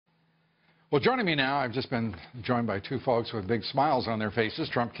Well, joining me now, I've just been joined by two folks with big smiles on their faces.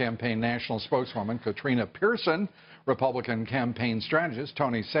 Trump campaign national spokeswoman Katrina Pierson, Republican campaign strategist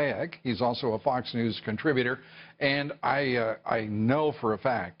Tony Sayegh. He's also a Fox News contributor. And I know for a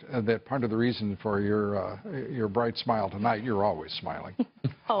fact that part of the reason for your bright smile tonight, you're always smiling,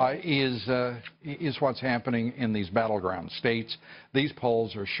 is what's happening in these battleground states. These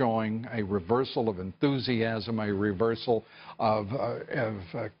polls are showing a reversal of enthusiasm, a reversal of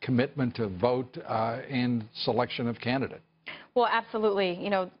commitment to vote and selection of candidate. Well, absolutely. You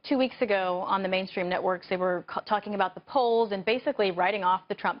know, 2 weeks ago on the mainstream networks, they were talking about the polls and basically writing off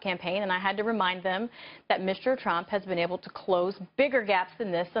the Trump campaign. And I had to remind them that Mr. Trump has been able to close bigger gaps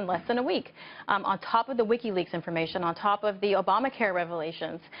than this in less than a week. On top of the WikiLeaks information, on top of the Obamacare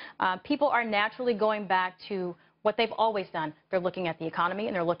revelations, people are naturally going back to what they've always done. They're looking at the economy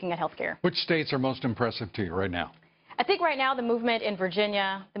and they're looking at health care. Which states are most impressive to you right now? I think right now the movement in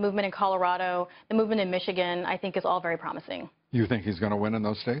Virginia, the movement in Colorado, the movement in Michigan, I think is all very promising. You think he's going to win in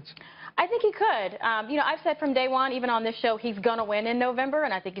those states? I think he could. You know, I've said from day one, even on this show, he's going to win in November,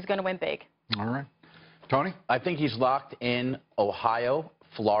 and I think he's going to win big. All right. Tony? I think he's locked in Ohio,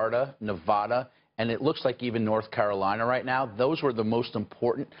 Florida, Nevada, and it looks like even North Carolina right now. Those were the most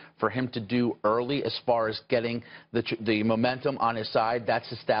important for him to do early as far as getting the momentum on his side. That's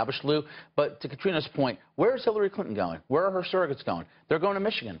established, Lou. But to Katrina's point, where is Hillary Clinton going? Where are her surrogates going? They're going to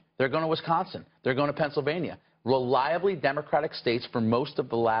Michigan. They're going to Wisconsin. They're going to Pennsylvania. Reliably Democratic states for most of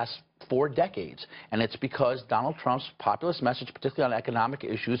the last 4 decades. And it's because Donald Trump's populist message, particularly on economic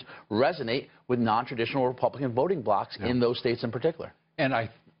issues, resonate with non-traditional Republican voting blocs in those states in particular. And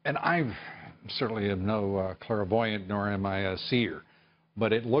I certainly am no clairvoyant, nor am I a seer,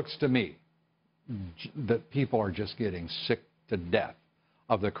 but it looks to me that people are just getting sick to death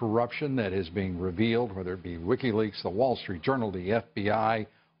of the corruption that is being revealed, whether it be WikiLeaks, the Wall Street Journal, the FBI,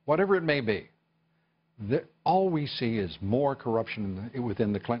 whatever it may be. All we see is more corruption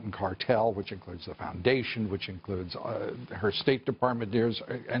within the Clinton cartel, which includes the foundation, which includes her State Department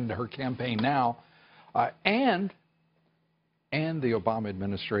and her campaign now, and the Obama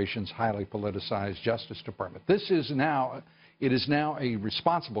administration's highly politicized Justice Department. It is now a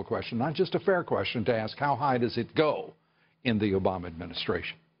responsible question, not just a fair question, to ask how high does it go in the Obama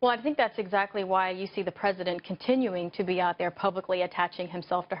administration. Well, I think that's exactly why you see the president continuing to be out there publicly attaching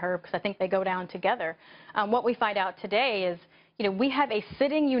himself to her, because I think they go down together. What we find out today is, you know, we have a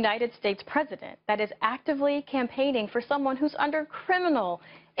sitting United States president that is actively campaigning for someone who's under criminal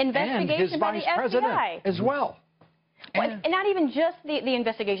investigation by the FBI. And his vice president as well. And not even just the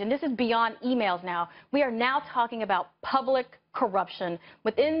investigation. This is beyond emails now. We are now talking about public corruption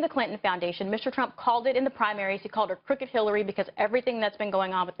within the Clinton Foundation. Mr. Trump called it in the primaries. He called her Crooked Hillary because everything that's been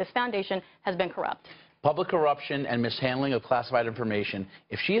going on with this foundation has been corrupt. Public corruption and mishandling of classified information.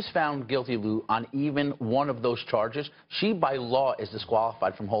 If she is found guilty, Lou, on even one of those charges, she by law is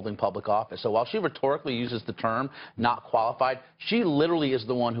disqualified from holding public office. So while she rhetorically uses the term not qualified, she literally is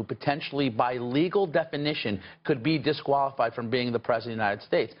the one who potentially by legal definition could be disqualified from being the president of the United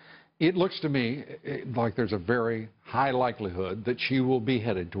States. It looks to me like there's a very high likelihood that she will be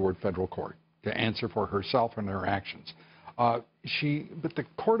headed toward federal court to answer for herself and her actions. But the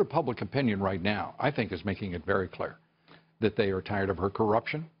court of public opinion right now, I think, is making it very clear that they are tired of her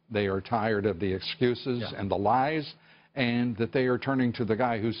corruption, they are tired of the excuses and the lies, and that they are turning to the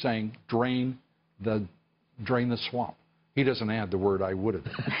guy who's saying, drain the swamp. He doesn't add the word I would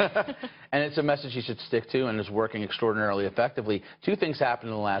have. And it's a message he should stick to and is working extraordinarily effectively. 2 things happened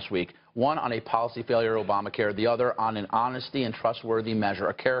in the last week. One on a policy failure of Obamacare, the other on an honesty and trustworthy measure,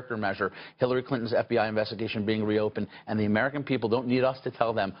 a character measure, Hillary Clinton's FBI investigation being reopened, and the American people don't need us to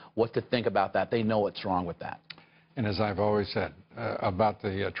tell them what to think about that. They know what's wrong with that. And as I've always said about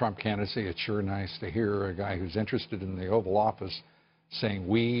the Trump candidacy, it's sure nice to hear a guy who's interested in the Oval Office saying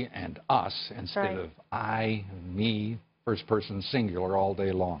we and us instead of I, me, first person singular all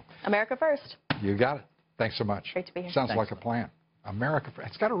day long. America first. You got it. Thanks so much. Great to be here. Sounds like a plan. America first.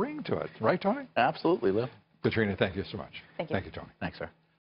 It's got a ring to it, right, Tony? Absolutely, Lou. Katrina, thank you so much. Thank you. Thank you, Tony. Thanks, sir.